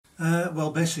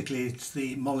Well, basically it's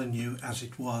the Molineux as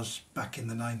it was back in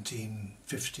the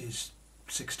 1950s, 60s,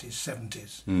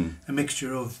 70s. A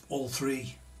mixture of all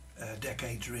three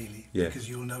decades really, because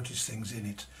you'll notice things in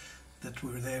it that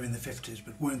were there in the 50s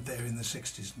but weren't there in the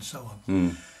 60s and so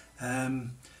on.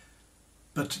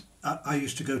 But I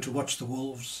used to go to watch the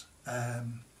Wolves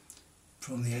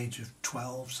from the age of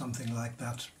 12, something like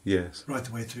that, right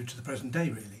the way through to the present day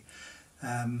really.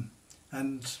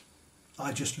 And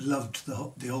I just loved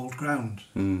the old ground,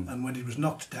 and when it was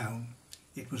knocked down,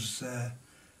 it was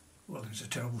well, it was a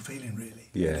terrible feeling really.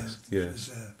 Yes, it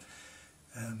was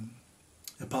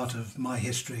a part of my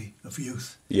history of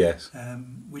youth. Yes.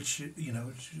 Which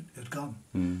which had gone.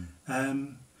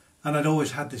 And I'd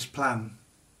always had this plan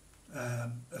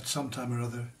at some time or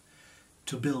other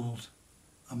to build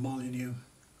a Molineux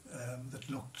that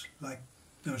looked like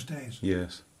those days.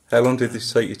 Yes. How long did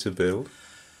this take you to build?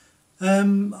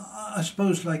 I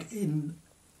suppose like in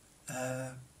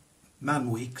man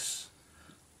weeks,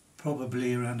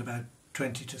 probably around about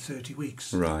 20 to 30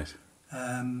 weeks. Right.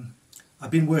 I've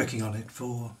been working on it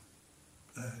for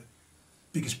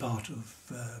biggest part of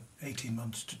 18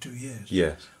 months to 2 years.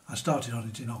 Yes. I started on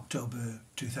it in October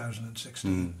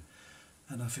 2016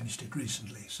 and I finished it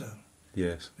recently, so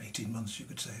 18 months you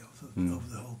could say over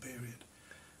the whole period.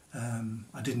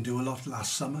 I didn't do a lot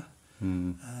last summer.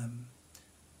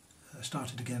 I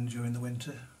started again during the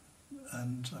winter,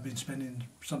 and I've been spending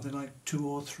something like 2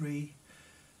 or 3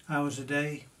 hours a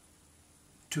day,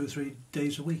 2 or 3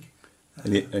 days a week.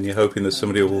 And you're hoping that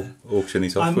somebody will auction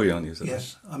it off for you, aren't you?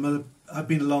 Yes, I've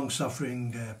been a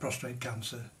long-suffering prostate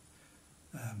cancer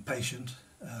patient,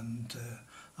 and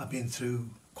I've been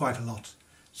through quite a lot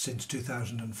since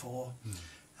 2004.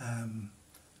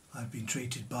 I've been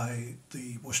treated by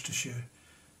the Worcestershire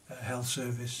Health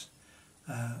Service,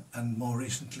 and more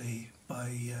recently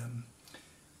by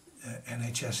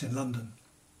NHS in London,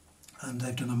 and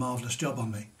they've done a marvellous job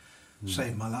on me,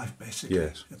 saved my life basically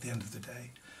at the end of the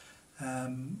day.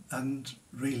 And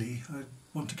really I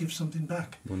want to give something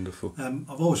back. Wonderful.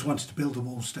 I've always wanted to build a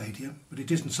Wolves stadium, but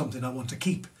it isn't something I want to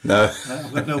keep. No.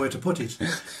 I've got nowhere to put it.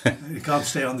 It can't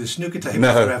stay on this snooker table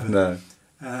forever. No.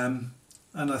 And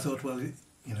I thought, well,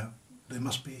 there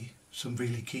must be some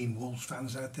really keen Wolves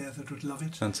fans out there that would love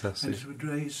it. Fantastic. And it would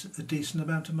raise a decent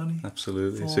amount of money.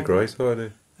 Absolutely. It's a great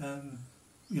idea.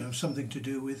 Something to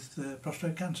do with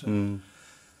prostate cancer.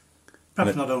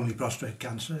 Perhaps not only prostate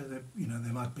cancer,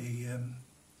 there might be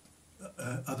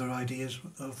other ideas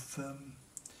of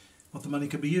what the money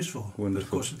could be used for. Wonderful. But of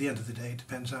course, at the end of the day, it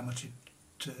depends how much it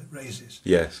raises.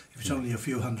 Yes. If it's only a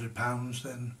few £100,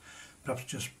 then perhaps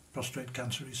just prostate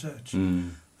cancer research.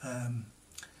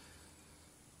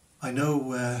 I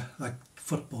know, like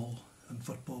football and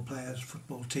football players,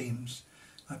 football teams,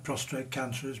 prostate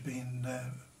cancer has been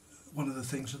one of the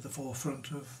things at the forefront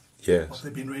of what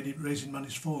they've been raising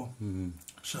monies for.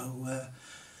 So,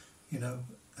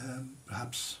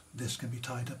 perhaps this can be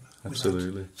tied up with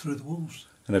that through the Wolves.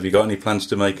 And have you got any plans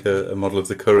to make a model of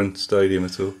the current stadium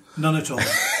at all? None at all.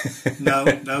 No,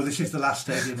 this is the last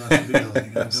stadium I'll be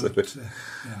building.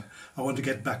 I want to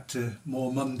get back to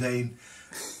more mundane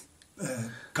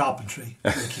carpentry,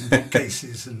 making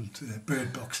bookcases and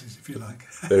bird boxes, if you like.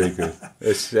 Very good.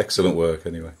 It's excellent work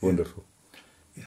anyway. Wonderful.